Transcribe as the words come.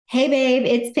Hey, babe,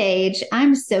 it's Paige.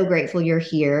 I'm so grateful you're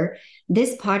here.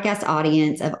 This podcast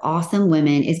audience of awesome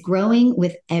women is growing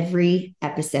with every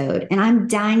episode, and I'm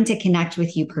dying to connect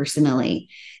with you personally.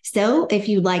 So if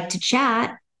you'd like to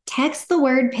chat, text the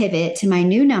word pivot to my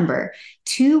new number,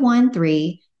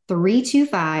 213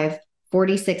 325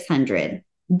 4600.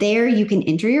 There, you can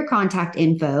enter your contact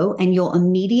info and you'll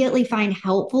immediately find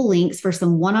helpful links for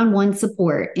some one on one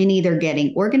support in either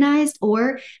getting organized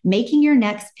or making your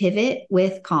next pivot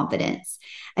with confidence.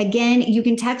 Again, you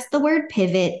can text the word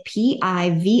pivot,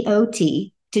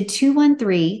 PIVOT, to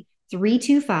 213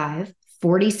 325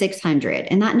 4600.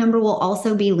 And that number will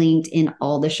also be linked in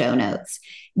all the show notes.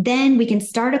 Then we can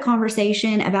start a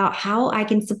conversation about how I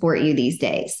can support you these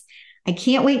days. I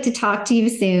can't wait to talk to you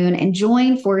soon and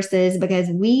join forces because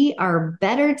we are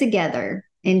better together.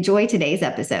 Enjoy today's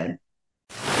episode.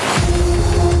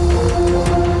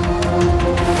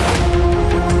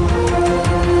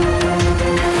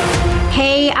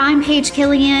 Hey, I'm Paige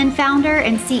Killian, founder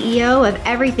and CEO of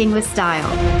Everything with Style.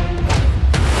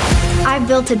 I've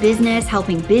built a business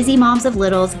helping busy moms of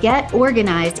littles get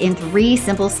organized in 3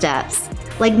 simple steps.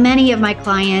 Like many of my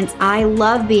clients, I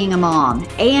love being a mom,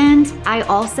 and I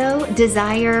also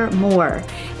desire more.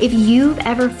 If you've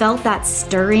ever felt that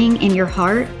stirring in your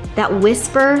heart, that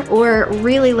whisper or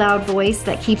really loud voice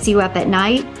that keeps you up at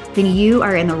night, then you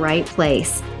are in the right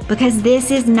place, because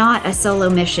this is not a solo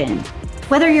mission.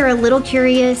 Whether you're a little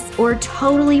curious or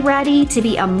totally ready to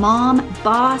be a mom,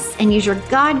 boss, and use your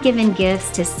God-given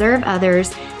gifts to serve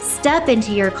others, step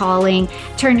into your calling,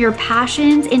 turn your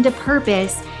passions into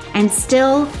purpose, and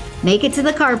still make it to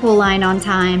the carpool line on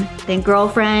time, then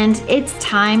girlfriend, it's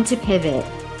time to pivot.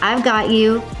 I've got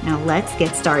you. Now let's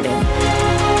get started.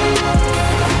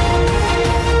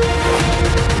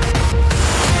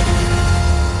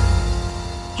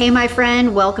 Hey, my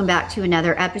friend, welcome back to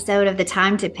another episode of the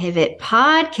Time to Pivot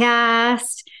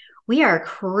podcast. We are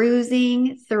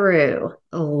cruising through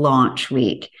launch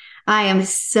week. I am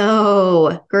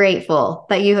so grateful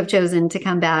that you have chosen to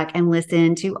come back and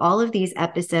listen to all of these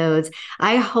episodes.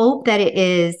 I hope that it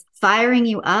is firing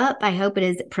you up. I hope it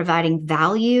is providing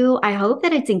value. I hope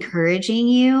that it's encouraging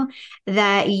you,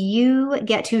 that you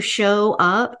get to show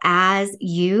up as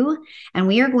you. And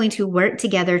we are going to work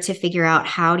together to figure out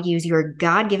how to use your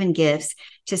God-given gifts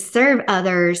to serve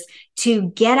others,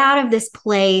 to get out of this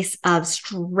place of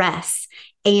stress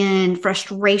and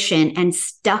frustration and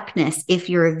stuckness. If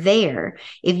you're there,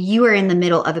 if you are in the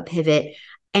middle of a pivot,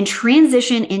 and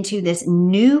transition into this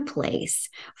new place,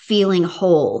 feeling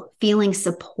whole, feeling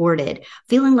supported,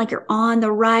 feeling like you're on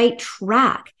the right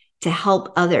track to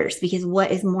help others. Because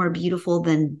what is more beautiful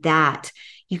than that?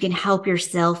 You can help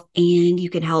yourself and you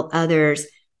can help others.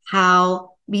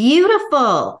 How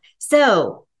beautiful.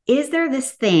 So, is there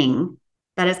this thing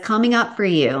that is coming up for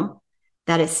you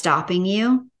that is stopping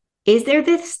you? Is there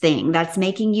this thing that's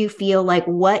making you feel like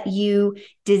what you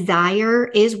desire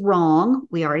is wrong?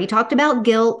 We already talked about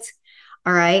guilt.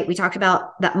 All right. We talked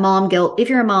about that mom guilt. If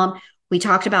you're a mom, we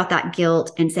talked about that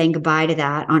guilt and saying goodbye to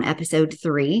that on episode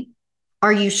 3.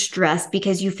 Are you stressed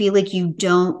because you feel like you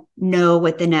don't know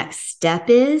what the next step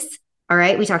is? All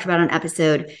right. We talked about on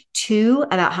episode 2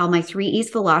 about how my 3 E's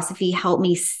philosophy helped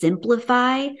me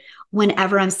simplify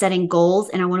whenever I'm setting goals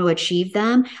and I want to achieve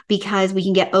them, because we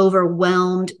can get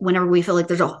overwhelmed whenever we feel like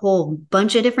there's a whole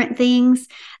bunch of different things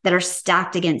that are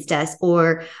stacked against us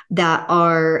or that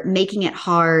are making it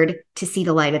hard to see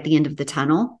the light at the end of the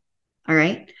tunnel. All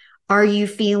right. Are you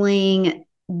feeling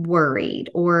worried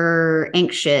or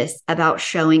anxious about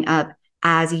showing up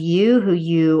as you, who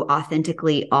you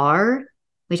authentically are?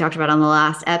 We talked about on the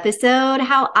last episode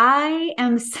how I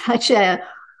am such a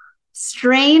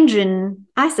strange and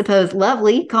I suppose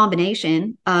lovely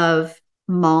combination of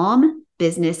mom,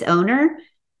 business owner,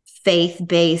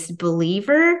 faith-based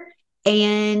believer,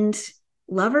 and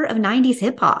lover of 90s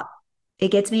hip hop.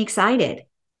 It gets me excited.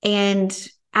 And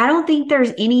I don't think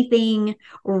there's anything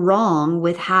wrong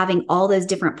with having all those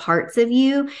different parts of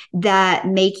you that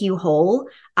make you whole.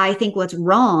 I think what's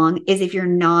wrong is if you're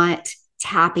not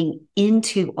tapping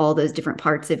into all those different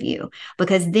parts of you,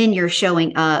 because then you're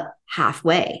showing up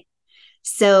halfway.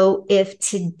 So if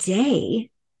today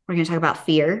we're going to talk about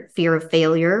fear of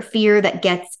failure, fear that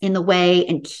gets in the way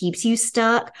and keeps you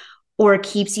stuck or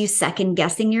keeps you second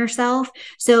guessing yourself.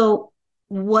 So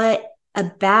what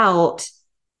about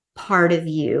part of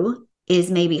you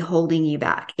is maybe holding you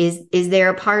back? Is there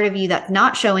a part of you that's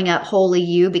not showing up wholly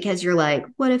you because you're like,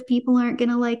 what if people aren't going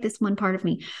to like this one part of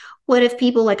me? What if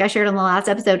people, like I shared on the last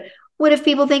episode, what if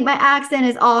people think my accent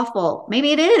is awful?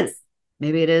 Maybe it is.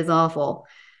 Maybe it is awful.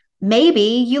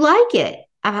 Maybe you like it.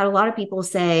 I've had a lot of people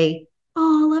say,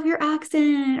 Oh, I love your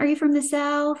accent. Are you from the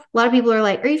South? A lot of people are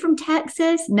like, are you from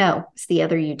Texas? No, it's the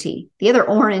other UT, the other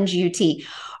orange UT.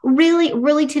 Really,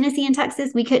 really, Tennessee and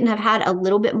Texas, we couldn't have had a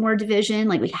little bit more division.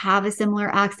 Like we have a similar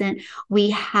accent. We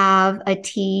have a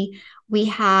T. We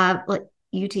have like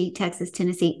UT, Texas,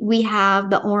 Tennessee. We have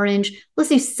the orange. Let's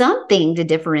do something to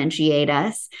differentiate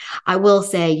us. I will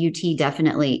say UT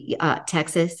definitely,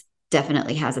 Texas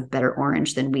definitely has a better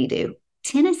orange than we do.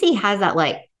 Tennessee has that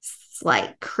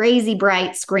like crazy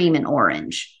bright screaming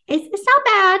orange. It's not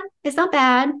bad. It's not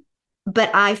bad.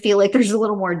 But I feel like there's a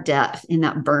little more depth in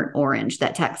that burnt orange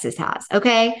that Texas has.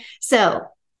 Okay. So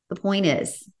the point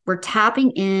is, we're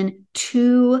tapping in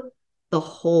to the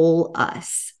whole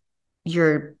us.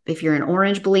 If you're an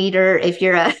orange bleeder, if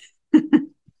you're a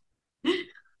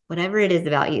whatever it is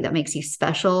about you that makes you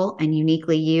special and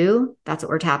uniquely you, that's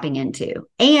what we're tapping into.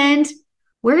 And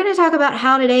we're going to talk about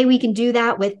how today we can do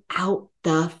that without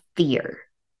the fear,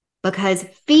 because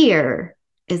fear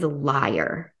is a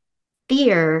liar.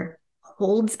 Fear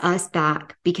holds us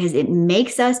back because it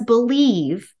makes us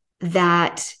believe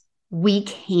that we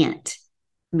can't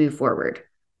move forward.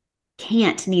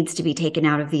 Can't needs to be taken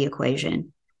out of the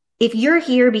equation. If you're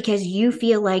here because you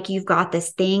feel like you've got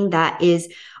this thing that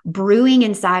is brewing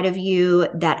inside of you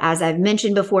that, as I've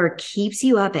mentioned before, keeps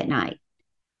you up at night,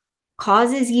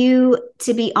 causes you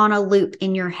to be on a loop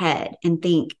in your head and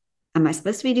think, am I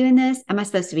supposed to be doing this? Am I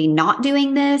supposed to be not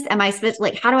doing this? Am I supposed to,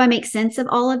 like, how do I make sense of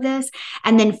all of this?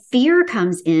 And then fear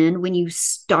comes in when you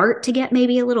start to get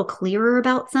maybe a little clearer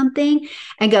about something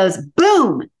and goes,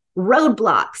 boom,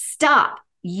 roadblock, stop.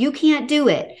 You can't do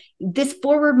it. This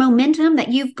forward momentum that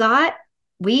you've got,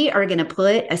 we are going to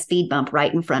put a speed bump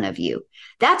right in front of you.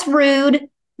 That's rude.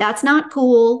 That's not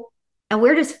cool. And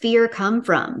where does fear come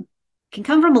from? It can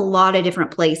come from a lot of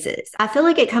different places. I feel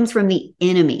like it comes from the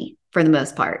enemy for the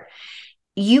most part.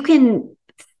 You can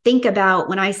think about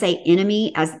when I say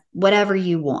enemy as whatever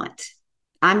you want.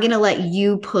 I'm going to let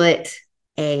you put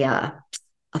a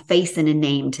face and a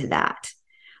name to that.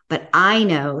 But I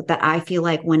know that I feel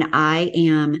like when I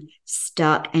am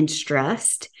stuck and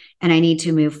stressed and I need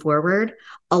to move forward,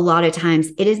 a lot of times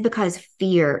it is because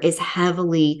fear is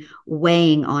heavily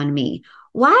weighing on me.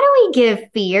 Why do we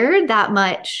give fear that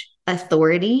much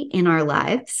authority in our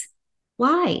lives?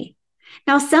 Why?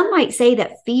 Now, some might say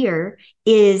that fear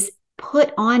is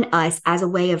put on us as a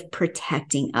way of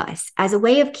protecting us, as a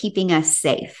way of keeping us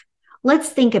safe. Let's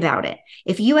think about it.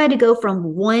 If you had to go from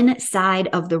one side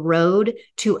of the road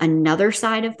to another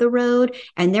side of the road,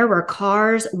 and there were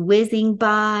cars whizzing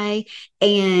by,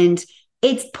 and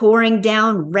it's pouring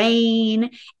down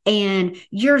rain, and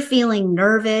you're feeling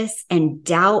nervous, and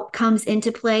doubt comes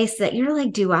into place that you're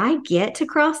like, do I get to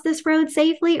cross this road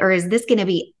safely? Or is this going to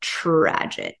be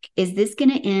tragic? Is this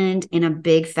going to end in a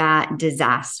big fat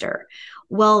disaster?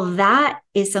 Well, that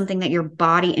is something that your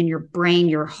body and your brain,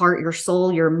 your heart, your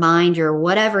soul, your mind, your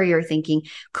whatever you're thinking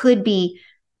could be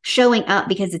showing up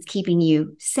because it's keeping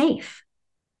you safe.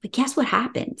 But guess what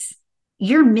happens?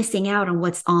 You're missing out on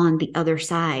what's on the other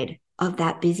side of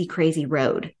that busy, crazy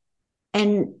road.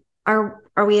 And are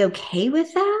we okay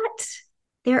with that?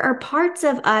 There are parts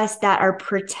of us that are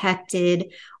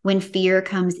protected when fear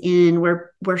comes in.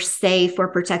 We're safe, we're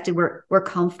protected, we're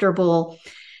comfortable,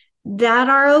 that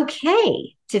are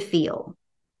okay to feel.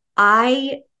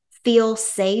 I feel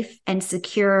safe and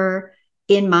secure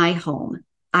in my home.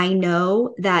 I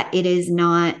know that it is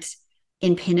not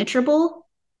impenetrable.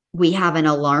 We have an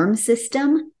alarm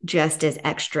system just as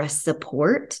extra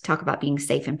support. Talk about being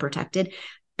safe and protected.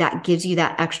 That gives you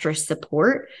that extra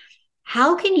support.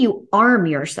 How can you arm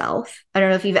yourself? I don't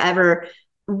know if you've ever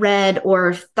read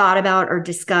or thought about or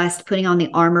discussed putting on the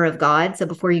armor of God. So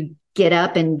before you get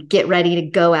up and get ready to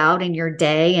go out in your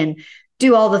day and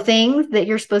do all the things that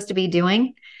you're supposed to be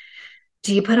doing,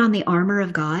 do you put on the armor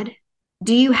of God?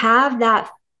 Do you have that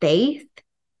faith?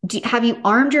 Have you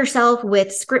armed yourself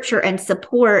with scripture and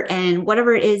support and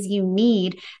whatever it is you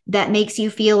need that makes you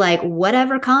feel like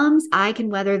whatever comes, I can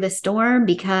weather the storm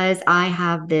because I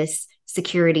have this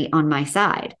security on my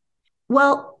side?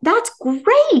 Well, that's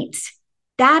great.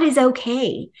 That is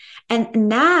okay.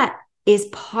 And that is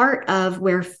part of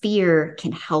where fear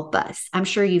can help us. I'm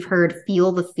sure you've heard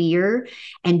feel the fear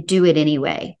and do it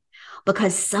anyway,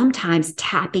 because sometimes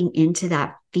tapping into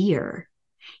that fear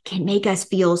can make us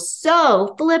feel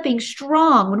so flipping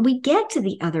strong when we get to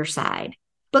the other side,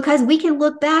 because we can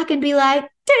look back and be like,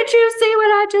 did you see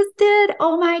what I just did?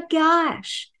 Oh my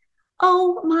gosh.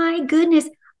 Oh my goodness.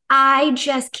 I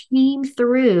just came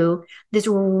through this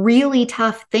really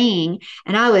tough thing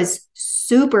and I was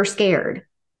super scared.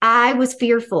 I was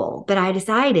fearful, but I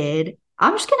decided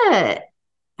I'm just going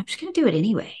to do it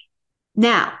anyway.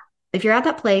 Now, if you're at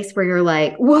that place where you're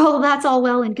like, well, that's all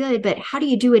well and good, but how do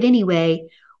you do it anyway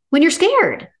when you're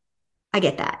scared? I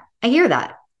get that. I hear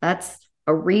that. That's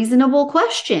a reasonable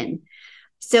question.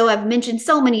 So I've mentioned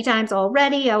so many times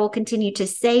already, I will continue to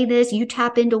say this. You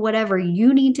tap into whatever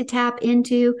you need to tap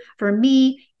into. For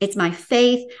me, it's my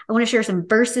faith. I want to share some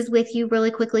verses with you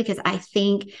really quickly because I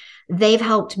think they've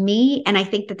helped me and I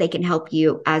think that they can help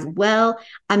you as well.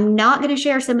 I'm not going to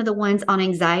share some of the ones on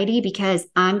anxiety because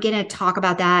I'm going to talk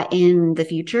about that in the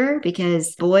future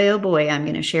because boy, oh boy, I'm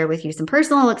going to share with you some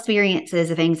personal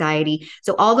experiences of anxiety.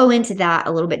 So I'll go into that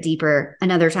a little bit deeper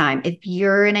another time. If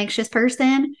you're an anxious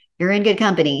person, you're in good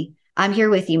company. I'm here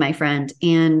with you, my friend.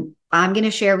 And I'm going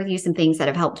to share with you some things that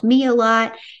have helped me a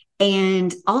lot.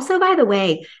 And also, by the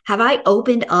way, have I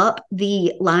opened up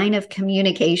the line of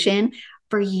communication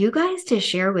for you guys to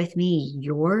share with me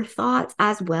your thoughts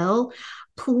as well?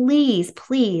 Please,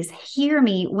 please hear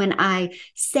me when I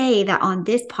say that on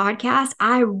this podcast,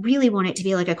 I really want it to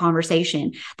be like a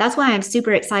conversation. That's why I'm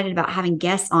super excited about having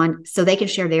guests on so they can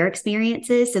share their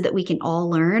experiences so that we can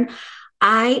all learn.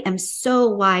 I am so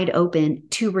wide open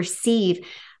to receive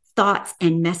thoughts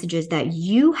and messages that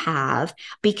you have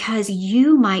because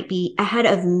you might be ahead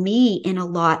of me in a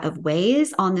lot of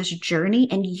ways on this journey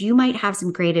and you might have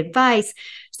some great advice.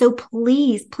 So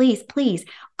please, please, please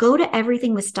go to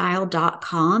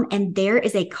everythingwithstyle.com and there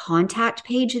is a contact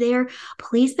page there.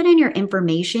 Please put in your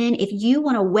information. If you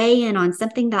want to weigh in on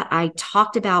something that I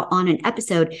talked about on an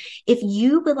episode, if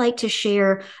you would like to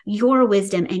share your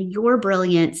wisdom and your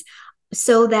brilliance,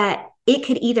 so that it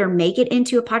could either make it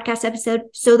into a podcast episode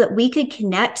so that we could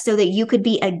connect, so that you could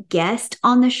be a guest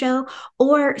on the show,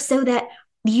 or so that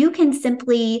you can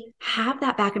simply have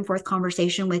that back and forth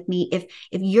conversation with me if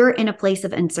you're in a place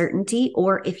of uncertainty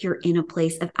or if you're in a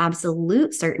place of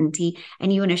absolute certainty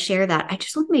and you want to share that. I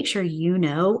just want to make sure you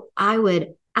know I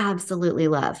would absolutely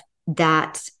love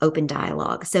that open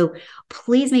dialogue. So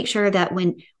please make sure that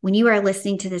when you are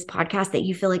listening to this podcast that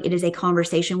you feel like it is a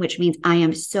conversation, which means I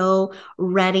am so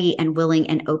ready and willing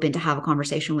and open to have a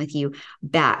conversation with you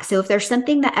back. So if there's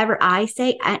something that ever I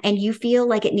say and you feel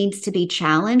like it needs to be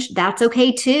challenged, that's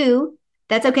okay too.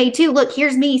 That's okay too. Look,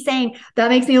 here's me saying that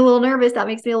makes me a little nervous. That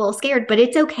makes me a little scared, but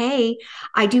it's okay.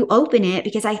 I do open it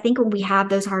because I think when we have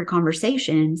those hard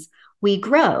conversations, we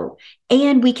grow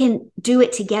and we can do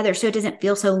it together so it doesn't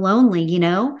feel so lonely, you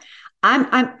know?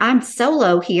 I'm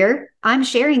solo here. I'm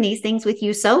sharing these things with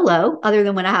you solo, other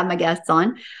than when I have my guests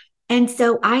on. And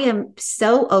so I am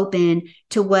so open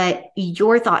to what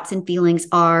your thoughts and feelings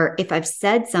are. If I've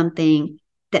said something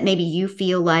that maybe you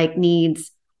feel like needs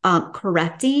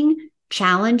correcting,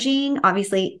 challenging,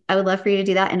 obviously, I would love for you to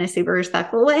do that in a super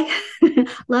respectful way.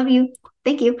 Love you.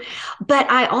 Thank you. But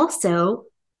I also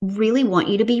really want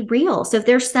you to be real. So if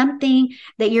there's something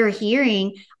that you're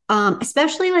hearing,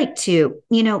 especially like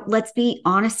let's be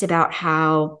honest about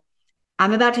how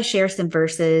I'm about to share some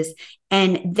verses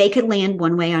and they could land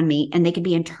one way on me and they could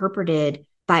be interpreted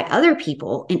by other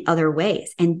people in other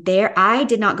ways. And I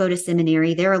did not go to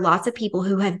seminary. There are lots of people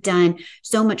who have done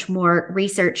so much more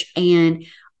research and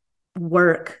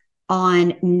work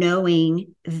on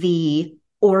knowing the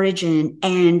origin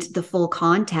and the full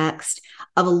context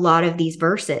of a lot of these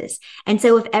verses. And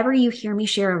so if ever you hear me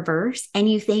share a verse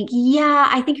and you think, yeah,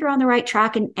 I think you're on the right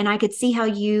track and I could see how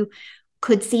you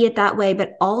could see it that way,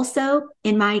 but also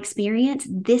in my experience,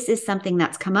 this is something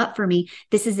that's come up for me.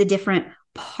 This is a different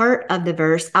part of the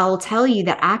verse. I'll tell you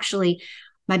that actually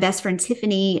my best friend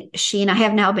Tiffany, she and I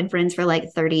have now been friends for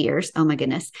like 30 years. Oh my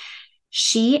goodness.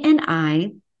 She and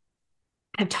I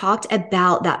have talked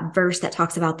about that verse that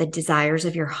talks about the desires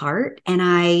of your heart.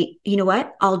 And you know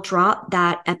what? I'll drop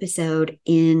that episode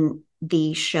in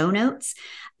the show notes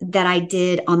that I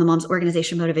did on the Mom's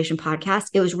Organization Motivation podcast.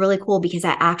 It was really cool because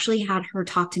I actually had her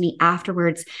talk to me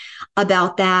afterwards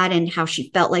about that and how she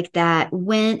felt like that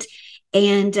went.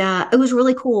 And it was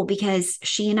really cool because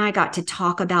she and I got to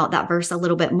talk about that verse a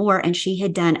little bit more. And she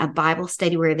had done a Bible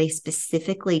study where they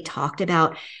specifically talked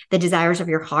about the desires of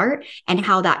your heart and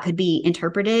how that could be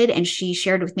interpreted. And she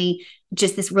shared with me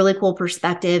just this really cool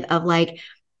perspective of like,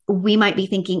 we might be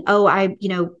thinking, oh, I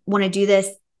want to do this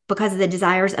because of the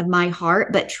desires of my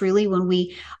heart. But truly, when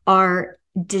we are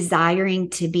desiring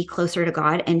to be closer to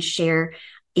God and share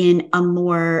in a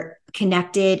more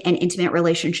connected and intimate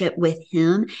relationship with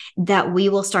him, that we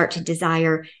will start to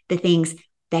desire the things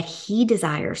that he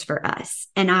desires for us.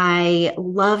 And I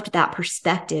loved that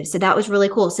perspective. So that was really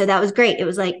cool. So that was great. It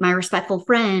was like my respectful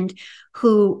friend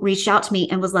who reached out to me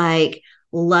and was like,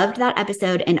 loved that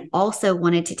episode and also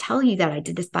wanted to tell you that I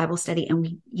did this Bible study and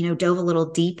we, dove a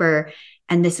little deeper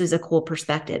and this was a cool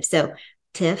perspective. So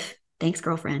Tiff, Thanks,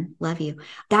 girlfriend. Love you.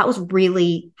 That was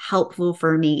really helpful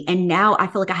for me. And now I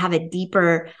feel like I have a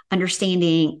deeper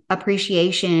understanding,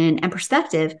 appreciation, and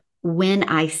perspective when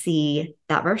I see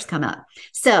that verse come up.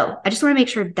 So I just want to make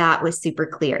sure that was super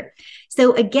clear.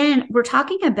 So again, we're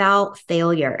talking about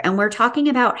failure and we're talking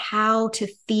about how to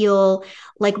feel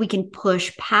like we can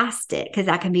push past it, because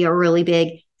that can be a really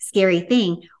big, scary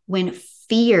thing when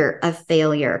fear of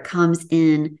failure comes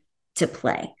in to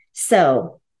play.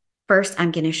 So first,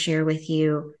 I'm going to share with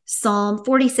you Psalm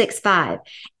 46:5.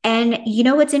 And you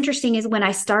know what's interesting is when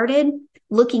I started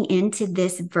looking into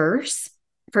this verse,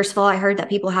 first of all, I heard that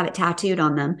people have it tattooed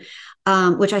on them,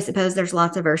 which I suppose there's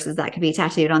lots of verses that could be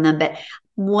tattooed on them. But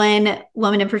one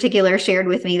woman in particular shared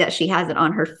with me that she has it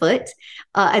on her foot.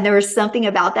 And there was something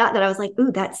about that I was like,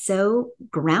 ooh, that's so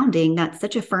grounding. That's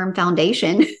such a firm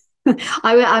foundation.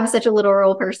 I'm such a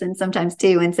literal person sometimes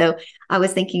too. And so I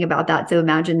was thinking about that. So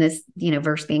imagine this,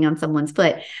 verse being on someone's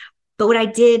foot. But what I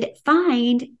did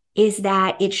find is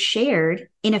that it's shared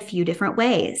in a few different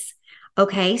ways.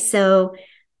 Okay. So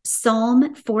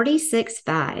Psalm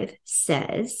 46:5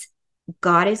 says,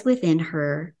 God is within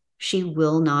her. She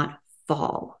will not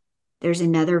fall. There's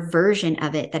another version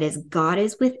of it that is, God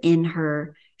is within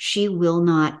her. She will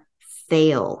not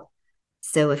fail.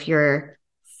 So if you're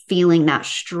feeling that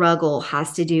struggle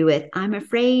has to do with, I'm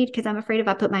afraid because I'm afraid if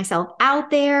I put myself out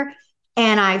there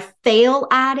and I fail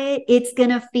at it, it's going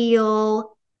to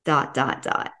feel ...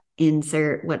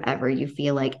 Insert whatever you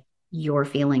feel like your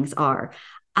feelings are.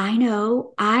 I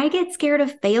know I get scared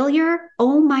of failure.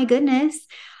 Oh my goodness.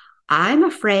 I'm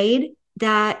afraid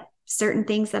that certain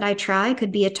things that I try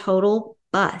could be a total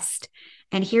bust.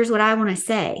 And here's what I want to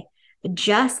say.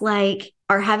 Just like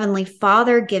our Heavenly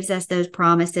Father gives us those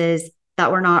promises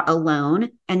that we're not alone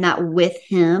and that with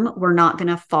him, we're not going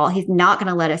to fall. He's not going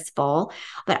to let us fall.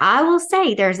 But I will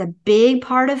say there's a big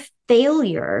part of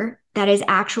failure that is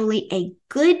actually a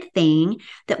good thing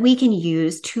that we can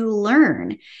use to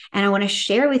learn. And I want to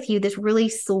share with you this really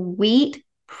sweet,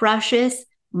 precious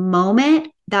moment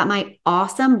that my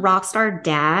awesome rock star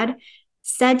dad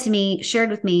said to me, shared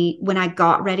with me when I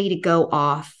got ready to go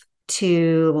off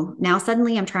to, now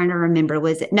suddenly I'm trying to remember,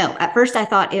 at first I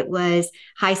thought it was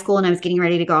high school and I was getting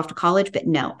ready to go off to college, but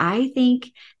no, I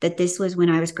think that this was when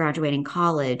I was graduating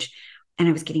college and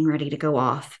I was getting ready to go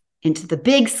off into the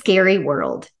big scary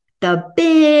world, the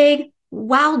big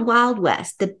wild, wild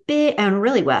west, the big and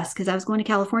really west, because I was going to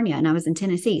California and I was in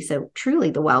Tennessee. So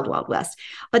truly the wild, wild west,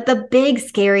 but the big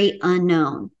scary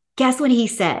unknown. Guess what he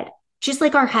said? Just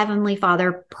like our Heavenly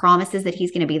Father promises that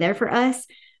he's going to be there for us,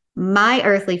 my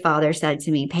earthly father said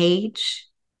to me, Paige,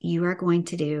 you are going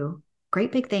to do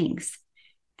great big things.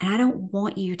 And I don't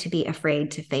want you to be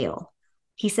afraid to fail.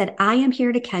 He said, I am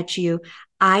here to catch you.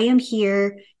 I am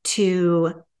here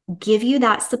to give you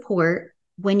that support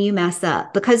when you mess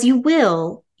up, because you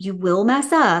will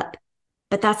mess up,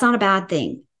 but that's not a bad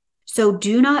thing. So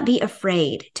do not be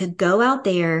afraid to go out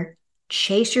there,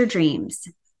 chase your dreams,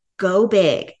 go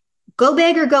big. Go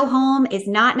big or go home is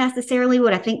not necessarily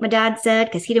what I think my dad said,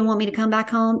 because he didn't want me to come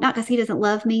back home, not because he doesn't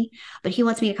love me, but he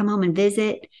wants me to come home and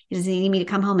visit. He doesn't need me to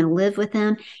come home and live with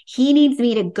him. He needs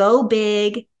me to go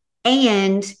big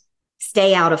and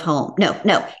stay out of home.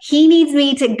 No, he needs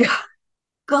me to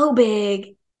go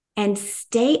big and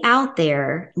stay out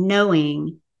there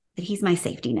knowing that he's my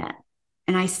safety net.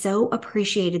 And I so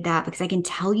appreciated that, because I can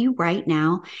tell you right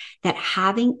now that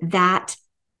having that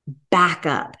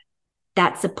backup,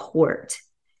 that support,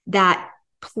 that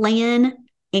plan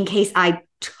in case I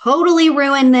totally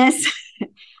ruin this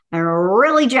and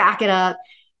really jack it up,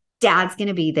 dad's going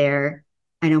to be there.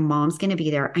 I know mom's going to be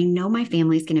there. I know my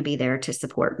family's going to be there to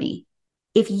support me.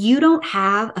 If you don't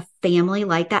have a family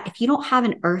like that, if you don't have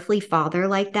an earthly father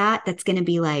like that, that's going to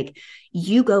be like,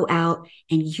 you go out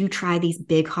and you try these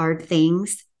big, hard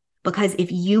things, because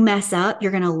if you mess up,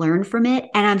 you're going to learn from it.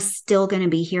 And I'm still going to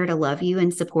be here to love you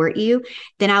and support you.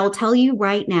 Then I will tell you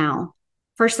right now,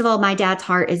 first of all, my dad's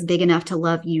heart is big enough to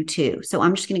love you too. So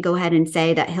I'm just going to go ahead and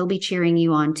say that he'll be cheering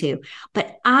you on too.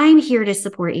 But I'm here to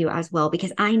support you as well,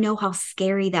 because I know how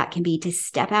scary that can be, to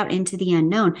step out into the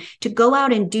unknown, to go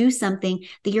out and do something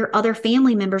that your other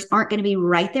family members aren't going to be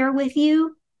right there with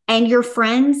you. And your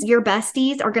friends, your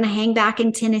besties are going to hang back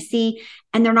in Tennessee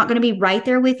and they're not going to be right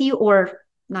there with you. Or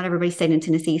not everybody stayed in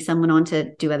Tennessee. Some went on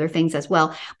to do other things as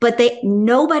well. But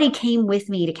nobody came with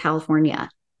me to California.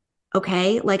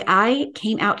 Okay. Like I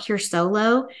came out here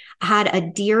solo. I had a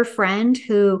dear friend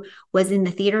who was in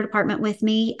the theater department with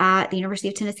me at the University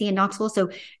of Tennessee in Knoxville. So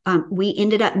we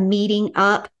ended up meeting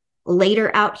up later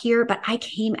out here, but I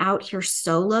came out here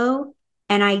solo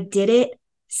and I did it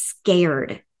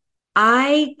scared.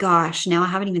 Now I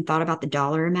haven't even thought about the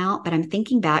dollar amount, but I'm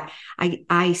thinking back.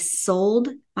 I sold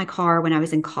my car when I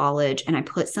was in college and I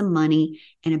put some money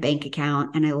in a bank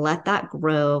account and I let that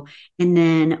grow. And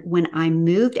then when I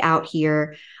moved out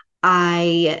here,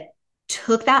 I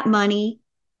took that money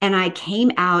and I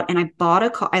came out and I bought a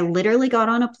car. I literally got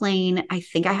on a plane. I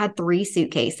think I had 3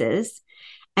 suitcases.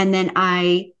 And then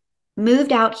I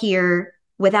moved out here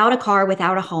without a car,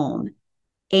 without a home.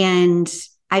 And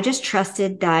I just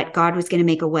trusted that God was going to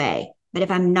make a way. But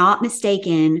if I'm not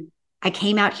mistaken, I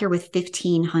came out here with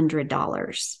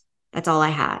 $1,500. That's all I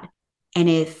had. And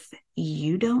if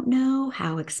you don't know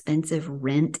how expensive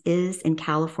rent is in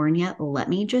California, let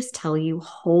me just tell you,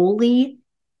 holy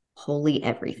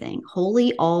everything,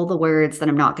 holy all the words that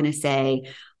I'm not going to say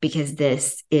because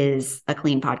this is a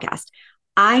clean podcast.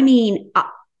 I mean,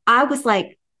 I was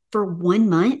like, for 1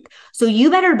 month. So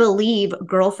you better believe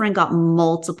girlfriend got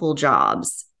multiple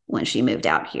jobs when she moved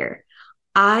out here.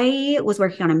 I was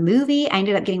working on a movie. I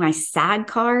ended up getting my SAG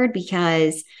card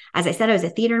because, as I said, I was a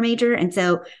theater major. And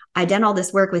so I done all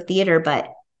this work with theater, but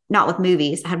not with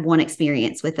movies. I had one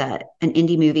experience with an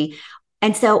indie movie.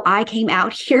 And so I came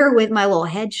out here with my little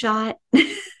headshot,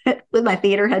 with my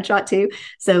theater headshot too.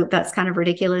 So that's kind of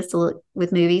ridiculous to look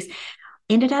with movies.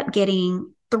 Ended up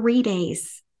getting 3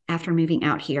 days after moving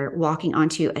out here, walking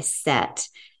onto a set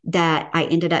that I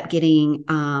ended up getting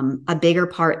a bigger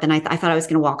part than I thought I was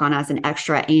going to walk on as an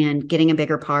extra, and getting a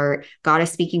bigger part, got a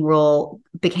speaking role,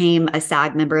 became a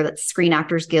SAG member, that's Screen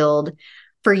Actors Guild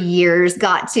for years,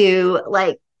 got to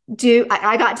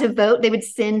I got to vote. They would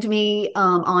send me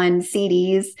on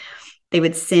CDs. They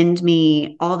would send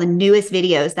me all the newest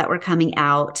videos that were coming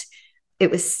out. It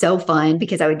was so fun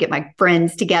because I would get my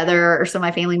friends together or some of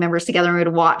my family members together and we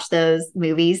would watch those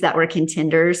movies that were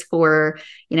contenders for,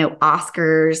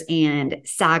 Oscars and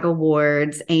SAG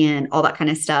awards and all that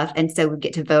kind of stuff. And so we'd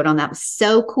get to vote on that. It was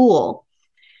so cool.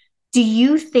 Do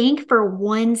you think for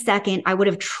 1 second I would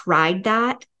have tried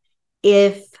that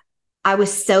if I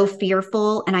was so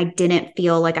fearful and I didn't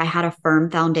feel like I had a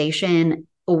firm foundation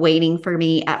waiting for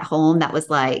me at home that was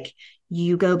like,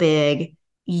 you go big,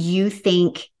 you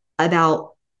think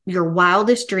about your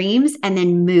wildest dreams and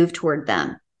then move toward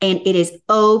them. And it is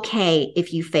okay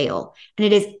if you fail. And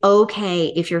it is okay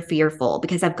if you're fearful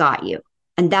because I've got you.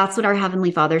 And that's what our Heavenly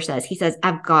Father says. He says,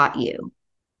 I've got you.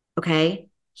 Okay.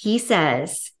 He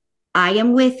says, I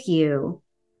am with you.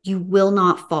 You will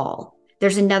not fall.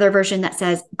 There's another version that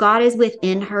says, God is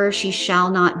within her. She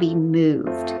shall not be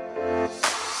moved.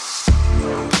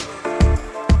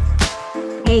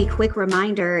 Hey, quick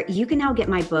reminder, you can now get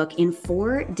my book in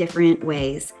 4 different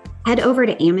ways. Head over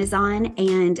to Amazon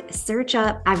and search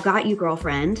up I've Got You,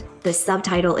 Girlfriend. The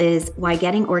subtitle is Why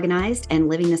Getting Organized and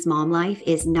Living This Mom Life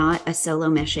is Not a Solo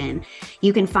Mission.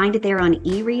 You can find it there on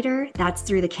e-reader, that's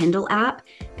through the Kindle app,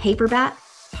 paperback,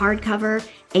 hardcover,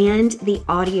 and the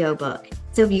audiobook.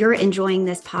 So if you're enjoying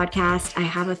this podcast, I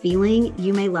have a feeling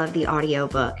you may love the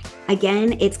audiobook.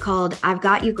 Again, it's called I've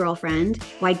Got You, Girlfriend,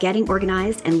 Why Getting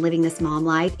Organized and Living This Mom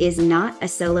Life is Not a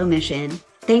Solo Mission.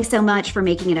 Thanks so much for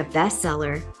making it a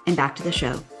bestseller, and back to the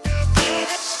show.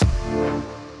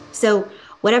 So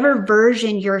whatever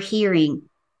version you're hearing,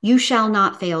 you shall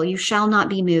not fail, you shall not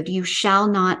be moved, you shall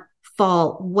not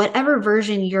fall, whatever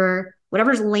version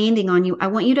whatever's landing on you, I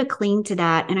want you to cling to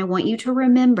that. And I want you to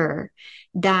remember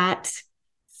that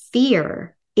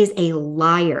fear is a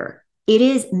liar. It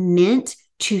is meant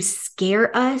to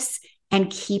scare us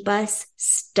and keep us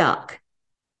stuck.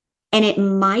 And it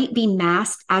might be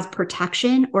masked as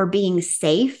protection or being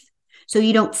safe, so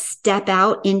you don't step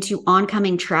out into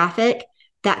oncoming traffic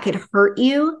that could hurt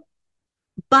you.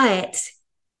 But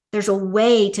there's a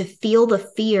way to feel the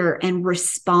fear and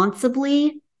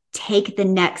responsibly take the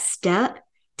next step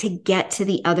to get to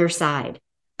the other side.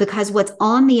 Because what's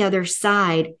on the other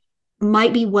side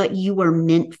might be what you were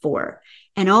meant for.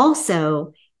 And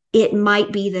also, it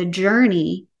might be the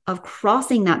journey of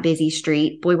crossing that busy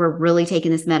street. Boy, we're really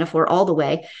taking this metaphor all the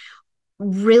way.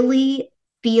 Really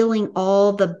feeling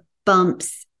all the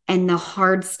bumps and the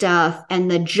hard stuff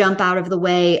and the jump out of the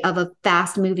way of a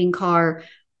fast moving car,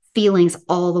 feelings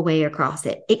all the way across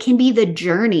it. It can be the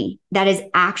journey that is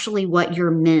actually what you're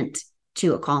meant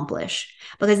to accomplish,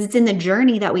 because it's in the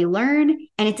journey that we learn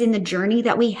and it's in the journey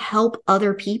that we help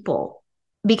other people.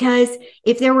 Because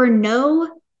if there were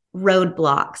no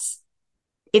roadblocks,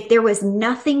 if there was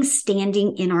nothing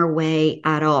standing in our way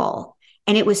at all,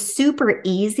 and it was super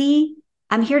easy,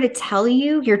 I'm here to tell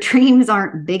you, your dreams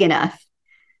aren't big enough.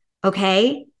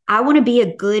 Okay? I want to be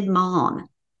a good mom.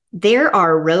 There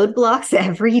are roadblocks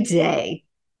every day.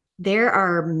 There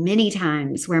are many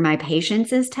times where my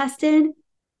patience is tested.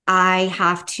 I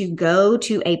have to go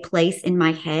to a place in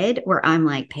my head where I'm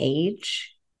like,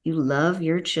 Paige, you love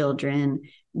your children.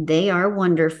 They are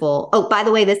wonderful. Oh, by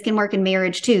the way, this can work in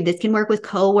marriage too. This can work with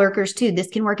coworkers too. This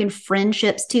can work in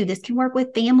friendships too. This can work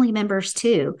with family members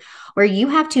too, where you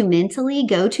have to mentally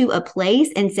go to a place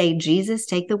and say, Jesus,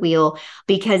 take the wheel.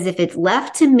 Because if it's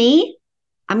left to me,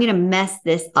 I'm going to mess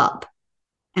this up.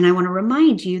 And I want to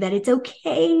remind you that it's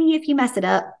okay if you mess it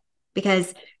up,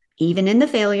 because even in the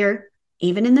failure,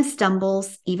 even in the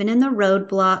stumbles, even in the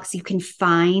roadblocks, you can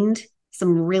find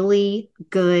some really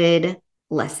good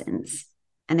lessons,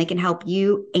 and they can help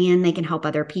you and they can help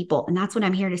other people. And that's what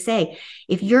I'm here to say.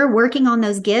 If you're working on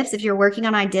those gifts, if you're working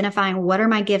on identifying what are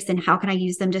my gifts and how can I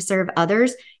use them to serve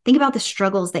others, think about the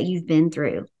struggles that you've been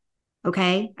through.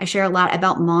 Okay. I share a lot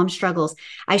about mom struggles.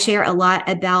 I share a lot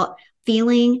about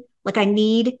feeling like I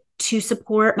need to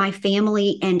support my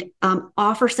family and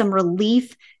offer some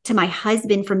relief to my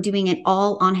husband from doing it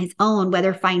all on his own,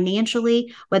 whether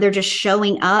financially, whether just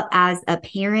showing up as a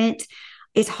parent.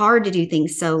 It's hard to do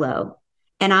things solo.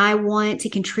 And I want to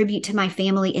contribute to my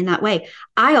family in that way.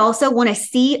 I also want to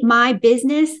see my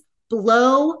business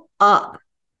blow up.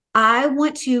 I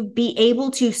want to be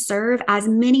able to serve as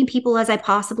many people as I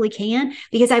possibly can,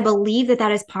 because I believe that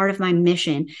that is part of my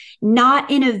mission,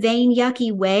 not in a vain,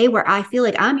 yucky way where I feel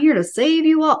like I'm here to save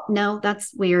you all. No,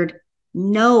 that's weird.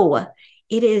 No,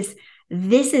 it is.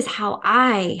 This is how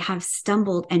I have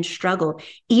stumbled and struggled,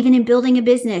 even in building a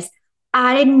business.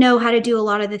 I didn't know how to do a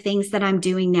lot of the things that I'm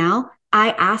doing now.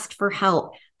 I asked for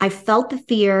help. I felt the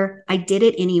fear. I did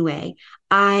it anyway.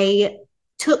 I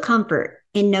took comfort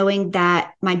in knowing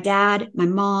that my dad, my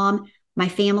mom, my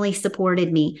family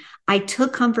supported me. I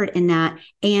took comfort in that,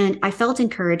 and I felt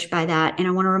encouraged by that. And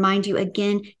I want to remind you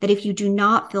again that if you do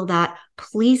not feel that,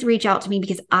 please reach out to me,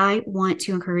 because I want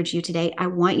to encourage you today. I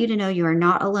want you to know you are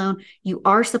not alone. You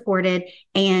are supported,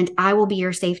 and I will be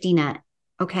your safety net.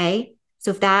 Okay.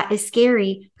 So if that is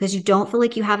scary because you don't feel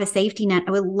like you have a safety net,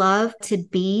 I would love to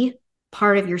be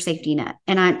part of your safety net.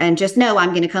 And just know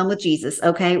I'm going to come with Jesus.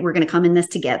 Okay. We're going to come in this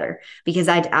together, because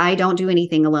I don't do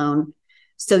anything alone.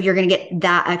 So you're going to get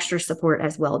that extra support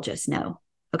as well. Just know.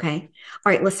 Okay.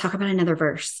 All right. Let's talk about another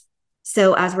verse.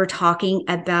 So as we're talking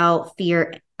about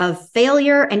fear of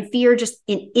failure and fear just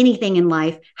in anything in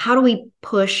life, how do we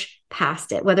push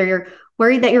past it? Whether you're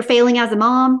worried that you're failing as a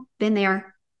mom, been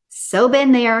there, so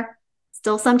been there,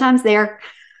 still sometimes there.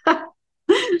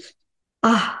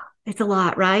 It's a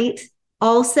lot, right?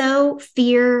 Also,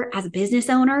 fear as a business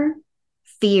owner,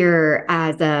 fear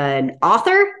as an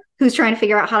author who's trying to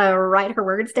figure out how to write her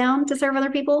words down to serve other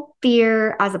people,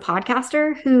 fear as a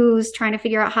podcaster who's trying to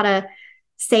figure out how to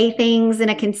say things in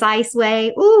a concise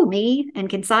way. Ooh, me and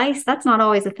concise, that's not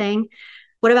always a thing.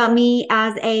 What about me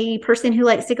as a person who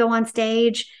likes to go on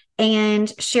stage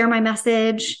and share my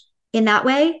message in that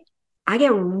way? I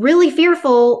get really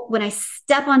fearful when I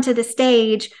step onto the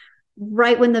stage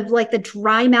right when the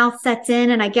dry mouth sets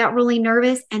in and I get really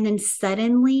nervous. And then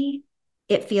suddenly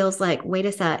it feels like, wait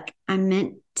a sec, I'm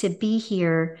meant to be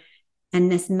here.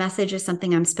 And this message is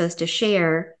something I'm supposed to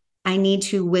share. I need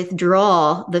to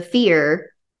withdraw the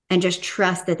fear and just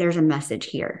trust that there's a message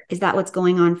here. Is that what's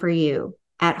going on for you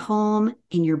at home,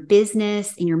 in your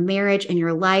business, in your marriage, in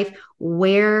your life?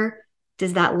 Where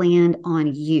does that land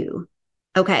on you?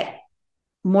 Okay.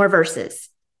 More verses,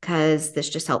 because this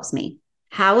just helps me.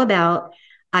 How about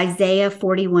Isaiah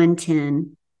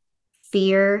 41:10?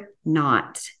 Fear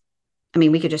not. I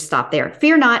mean, we could just stop there.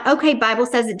 Fear not. Okay, Bible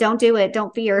says it. Don't do it.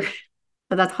 Don't fear.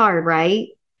 But that's hard, right?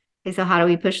 Okay, so how do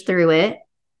we push through it?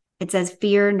 It says,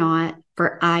 fear not,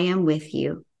 for I am with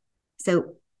you.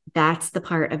 So that's the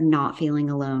part of not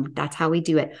feeling alone. That's how we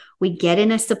do it. We get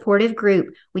in a supportive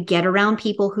group. We get around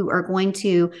people who are going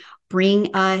to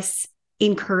bring us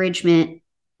encouragement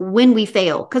when we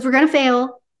fail, because we're going to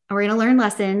fail and we're going to learn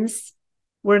lessons.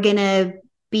 We're going to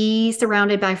be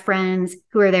surrounded by friends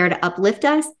who are there to uplift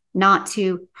us, not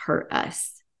to hurt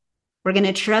us. We're going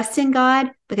to trust in God,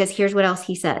 because here's what else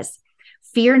he says.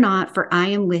 Fear not, for I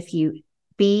am with you.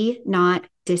 Be not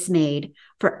dismayed,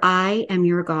 for I am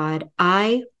your God.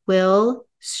 I will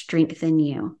strengthen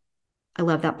you. I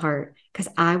love that part,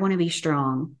 because I want to be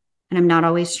strong, and I'm not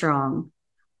always strong,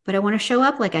 but I want to show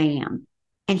up like I am.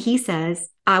 And he says,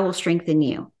 I will strengthen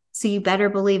you. So you better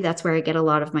believe that's where I get a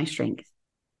lot of my strength.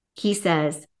 He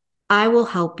says, I will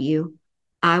help you.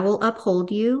 I will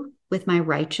uphold you with my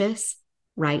righteous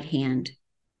right hand.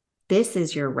 This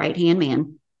is your right hand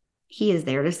man. He is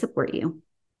there to support you.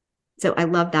 So I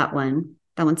love that one.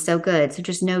 That one's so good. So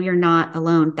just know you're not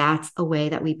alone. That's a way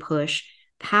that we push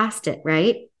past it,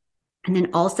 right? And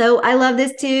then also, I love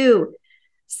this too.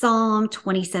 Psalm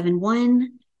 27:1.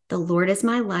 The Lord is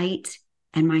my light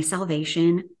and my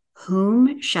salvation.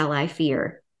 Whom shall I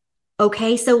fear?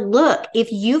 Okay, so look, if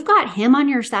you've got him on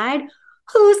your side,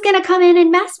 who's going to come in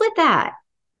and mess with that?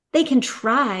 They can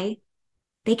try,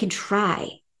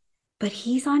 but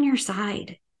he's on your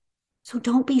side. So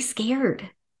don't be scared.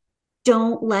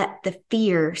 Don't let the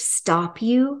fear stop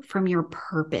you from your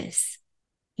purpose.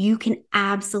 You can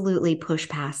absolutely push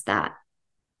past that.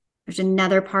 There's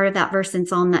another part of that verse in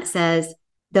Psalm that says,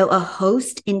 though a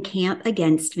host encamp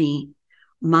against me,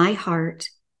 my heart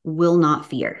will not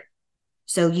fear.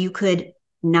 So you could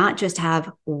not just have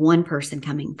one person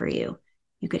coming for you.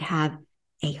 You could have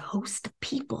a host of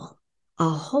people, a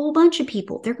whole bunch of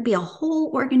people. There could be a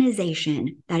whole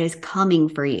organization that is coming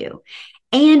for you.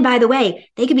 And by the way,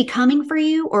 they could be coming for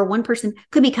you, or one person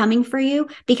could be coming for you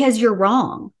because you're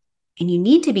wrong and you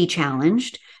need to be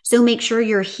challenged. So make sure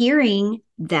you're hearing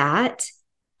that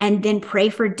and then pray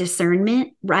for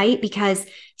discernment, right? Because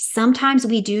sometimes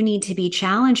we do need to be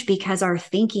challenged because our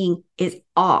thinking is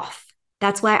off.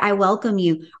 That's why I welcome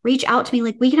you. Reach out to me.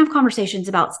 Like, we can have conversations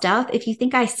about stuff. If you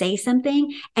think I say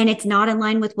something and it's not in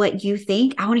line with what you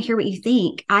think, I want to hear what you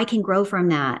think. I can grow from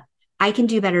that. I can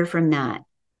do better from that.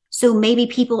 So maybe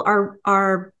people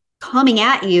are coming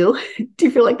at you. Do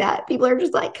you feel like that? People are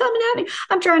just like coming at me.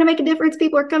 I'm trying to make a difference.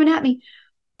 People are coming at me.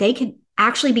 They could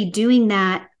actually be doing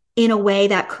that in a way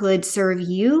that could serve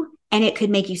you, and it could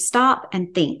make you stop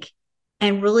and think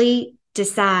and really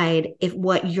decide if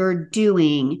what you're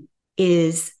doing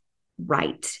is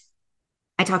right.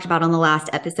 I talked about on the last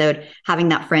episode, having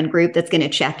that friend group that's going to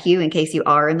check you in case you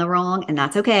are in the wrong. And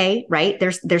that's okay, right?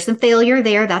 There's some failure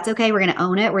there. That's okay. We're going to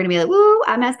own it. We're going to be like, woo,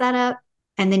 I messed that up.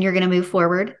 And then you're going to move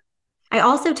forward. I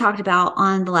also talked about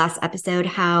on the last episode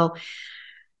how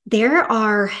there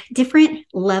are different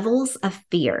levels of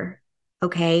fear.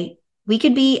 Okay. We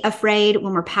could be afraid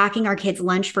when we're packing our kids'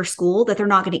 lunch for school that they're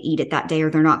not going to eat it that day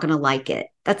or they're not going to like it.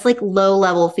 That's like low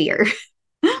level fear.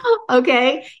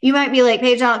 Okay. You might be like,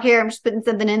 Paige, I don't care. I'm just putting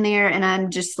something in there and I'm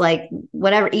just like,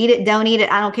 whatever, eat it, don't eat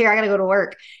it. I don't care. I got to go to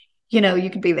work. You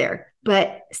could be there.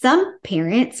 But some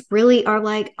parents really are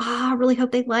like, I really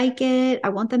hope they like it. I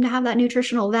want them to have that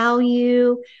nutritional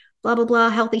value, blah, blah, blah,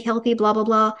 healthy, blah, blah,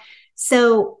 blah.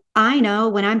 So I know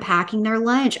when I'm packing their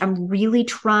lunch, I'm really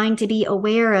trying to be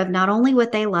aware of not only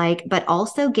what they like, but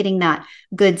also getting that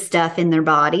good stuff in their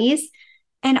bodies.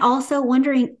 And also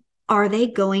wondering, are they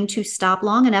going to stop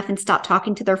long enough and stop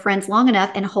talking to their friends long enough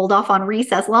and hold off on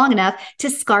recess long enough to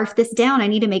scarf this down? I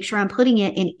need to make sure I'm putting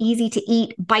it in easy to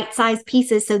eat bite-sized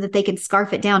pieces so that they can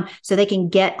scarf it down so they can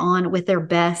get on with their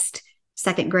best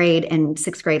second grade and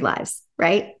sixth grade lives,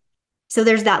 right? So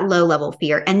there's that low level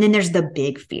fear. And then there's the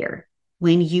big fear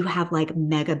when you have like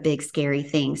mega big scary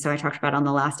things. So I talked about on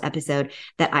the last episode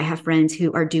that I have friends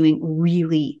who are doing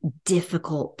really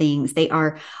difficult things. They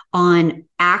are on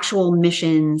actual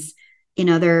missions in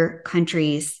other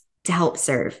countries to help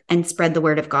serve and spread the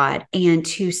word of God and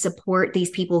to support these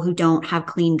people who don't have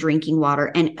clean drinking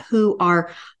water and who are,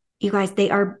 you guys,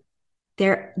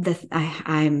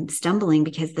 I'm stumbling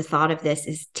because the thought of this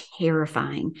is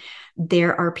terrifying.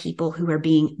 There are people who are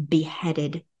being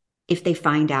beheaded if they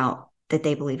find out that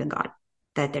they believe in God,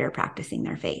 that they're practicing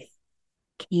their faith.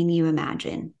 Can you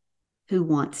imagine? Who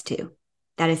wants to?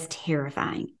 That is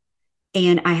terrifying.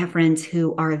 And I have friends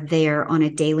who are there on a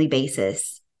daily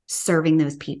basis, serving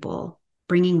those people,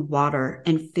 bringing water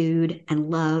and food and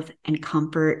love and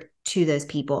comfort to those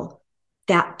people.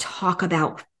 That talk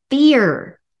about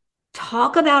fear.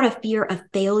 Talk about a fear of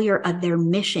failure of their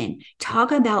mission.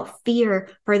 Talk about fear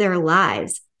for their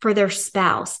lives, for their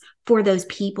spouse, for those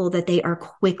people that they are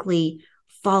quickly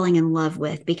falling in love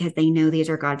with because they know these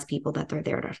are God's people that they're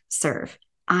there to serve.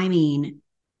 I mean,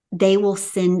 they will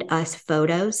send us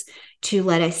photos to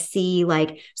let us see,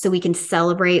 like, so we can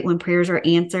celebrate when prayers are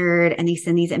answered, and they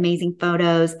send these amazing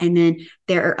photos. And then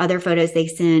there are other photos they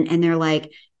send and they're like,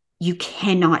 you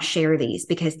cannot share these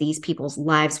because these people's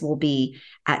lives will be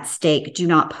at stake. Do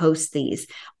not post these,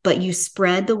 but you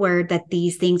spread the word that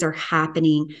these things are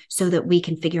happening so that we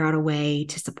can figure out a way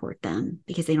to support them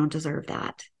because they don't deserve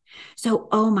that. So,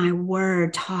 oh my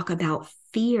word, talk about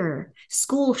fear,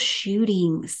 school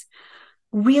shootings,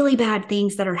 really bad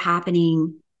things that are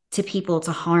happening to people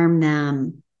to harm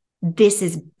them. This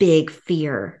is big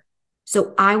fear.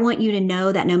 So I want you to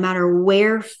know that no matter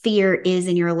where fear is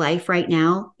in your life right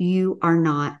now, you are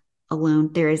not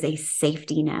alone. There is a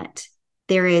safety net.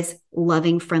 There is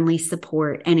loving, friendly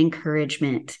support and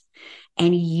encouragement.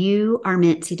 And you are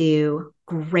meant to do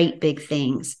great big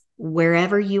things.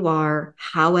 Wherever you are,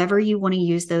 however you want to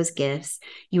use those gifts,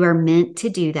 you are meant to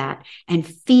do that. And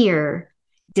fear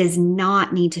does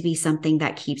not need to be something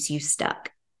that keeps you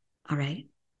stuck. All right.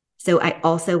 So I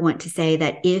also want to say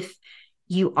that if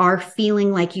you are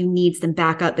feeling like you need some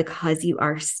backup because you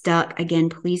are stuck, again,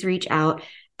 please reach out,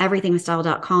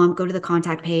 everythingwithstyle.com, go to the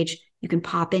contact page. You can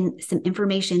pop in some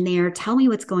information there. Tell me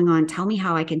what's going on. Tell me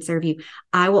how I can serve you.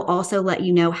 I will also let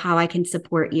you know how I can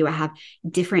support you. I have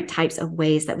different types of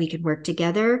ways that we could work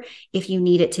together. If you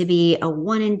need it to be a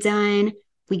one and done,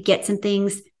 we get some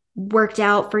things worked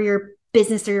out for your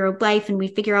business or your life, and we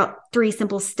figure out 3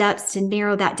 simple steps to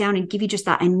narrow that down and give you just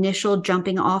that initial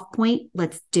jumping off point.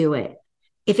 Let's do it.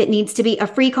 If it needs to be a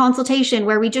free consultation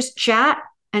where we just chat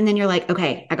and then you're like,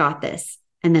 okay, I got this.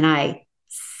 And then I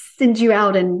send you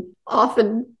out and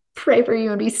often pray for you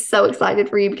and be so excited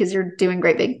for you because you're doing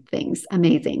great big things.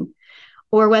 Amazing.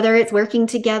 Or whether it's working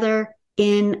together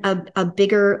in a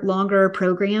bigger, longer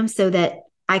program so that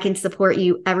I can support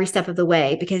you every step of the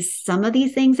way, because some of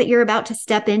these things that you're about to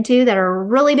step into that are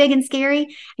really big and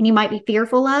scary and you might be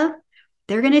fearful of,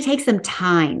 they're going to take some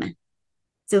time.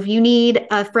 So if you need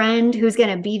a friend who's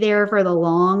going to be there for the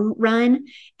long run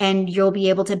and you'll be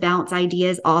able to bounce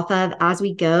ideas off of as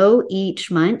we go each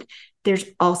month, there's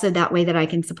also that way that I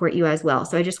can support you as well.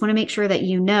 So I just want to make sure that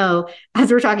you know,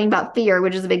 as we're talking about fear,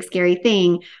 which is a big scary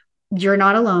thing, you're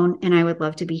not alone, and I would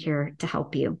love to be here to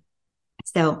help you.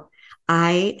 So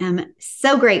I am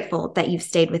so grateful that you've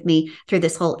stayed with me through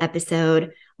this whole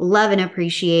episode. Love and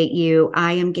appreciate you.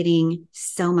 I am getting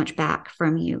so much back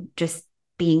from you just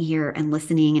being here and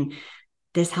listening. And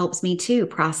this helps me to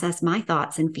process my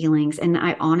thoughts and feelings. And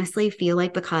I honestly feel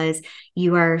like because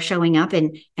you are showing up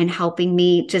and helping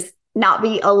me just not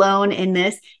be alone in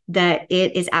this, that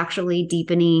it is actually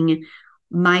deepening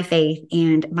my faith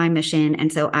and my mission.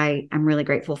 And so I'm really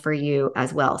grateful for you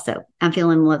as well. So I'm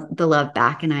feeling the love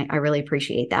back, and I really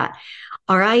appreciate that.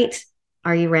 All right.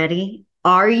 Are you ready?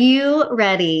 Are you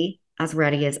ready, as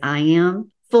ready as I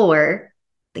am, for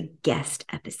the guest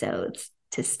episodes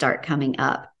to start coming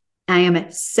up? I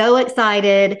am so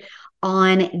excited.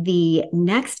 On the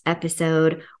next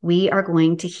episode, we are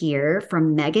going to hear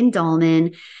from Megan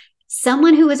Dahlman,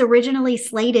 someone who was originally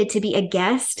slated to be a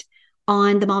guest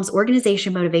on the Mom's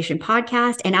Organization Motivation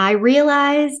podcast. And I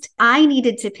realized I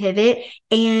needed to pivot,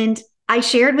 and I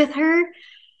shared with her,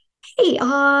 hey,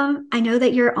 I know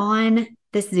that you're on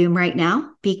this Zoom right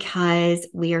now because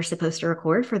we are supposed to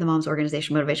record for the Mom's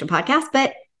Organization Motivation podcast,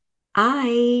 but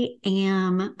I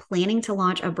am planning to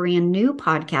launch a brand new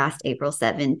podcast April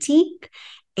 17th,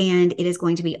 and it is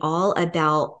going to be all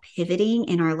about pivoting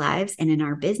in our lives and in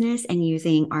our business and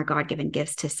using our God-given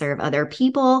gifts to serve other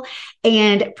people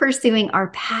and pursuing our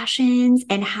passions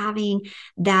and having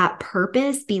that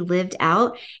purpose be lived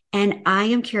out. And I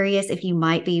am curious if you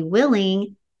might be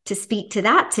willing to speak to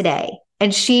that today.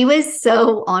 And she was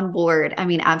so on board. I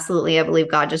mean, absolutely. I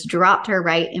believe God just dropped her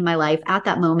right in my life at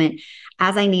that moment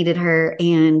as I needed her.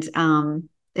 And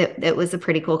it was a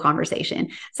pretty cool conversation.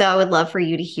 So I would love for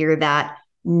you to hear that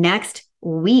next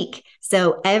week.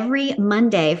 So every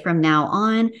Monday from now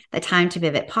on, the Time to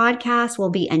Pivot podcast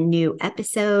will be a new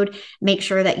episode. Make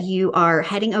sure that you are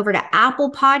heading over to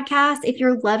Apple Podcasts if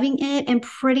you're loving it, and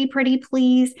pretty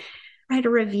please write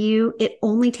a review. It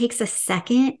only takes a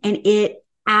second, and it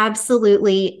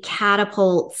absolutely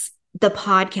catapults the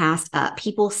podcast up.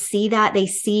 People see that, they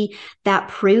see that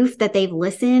proof that they've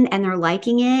listened and they're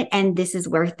liking it, and this is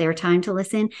worth their time to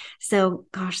listen. So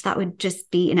gosh, that would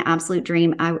just be an absolute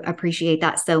dream. I appreciate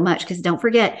that so much, because don't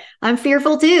forget, I'm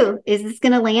fearful too. Is this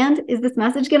going to land? Is this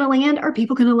message going to land? Are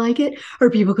people going to like it? Are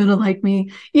people going to like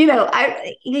me?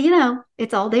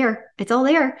 It's all there. It's all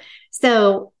there.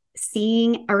 So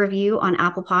seeing a review on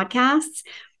Apple Podcasts,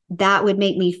 that would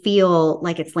make me feel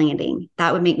like it's landing.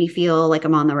 That would make me feel like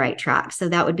I'm on the right track. So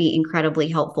that would be incredibly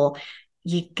helpful.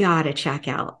 You got to check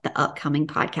out the upcoming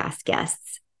podcast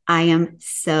guests. I am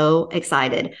so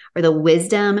excited for the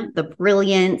wisdom, the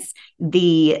brilliance,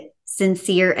 the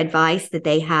sincere advice that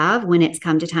they have when it's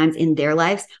come to times in their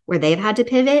lives where they've had to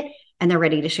pivot, and they're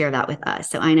ready to share that with us.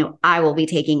 So I know I will be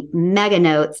taking mega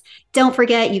notes. Don't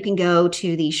forget, you can go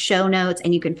to the show notes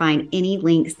and you can find any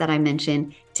links that I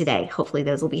mentioned today. Hopefully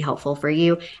those will be helpful for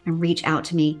you, and reach out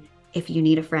to me if you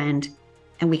need a friend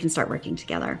and we can start working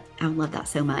together. I would love that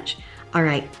so much. All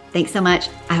right. Thanks so much.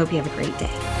 I hope you have a great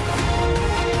day.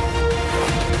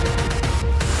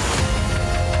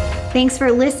 Thanks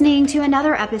for listening to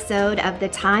another episode of the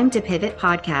Time to Pivot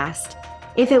podcast.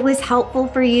 If it was helpful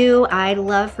for you, I'd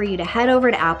love for you to head over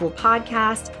to Apple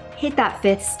Podcast, hit that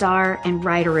 5th star, and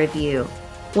write a review.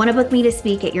 Want to book me to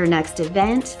speak at your next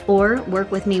event, or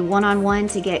work with me one-on-one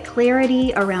to get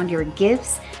clarity around your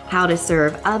gifts, how to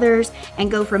serve others, and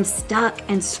go from stuck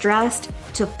and stressed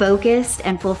to focused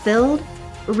and fulfilled?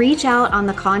 Reach out on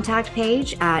the contact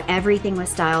page at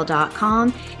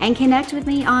everythingwithstyle.com and connect with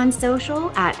me on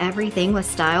social at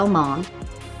everythingwithstylemom.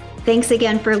 Thanks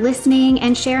again for listening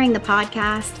and sharing the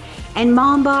podcast. And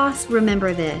Mom Boss,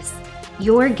 remember this: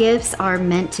 your gifts are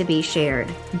meant to be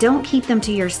shared. Don't keep them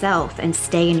to yourself and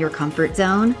stay in your comfort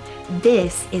zone.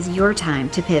 This is your time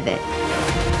to pivot.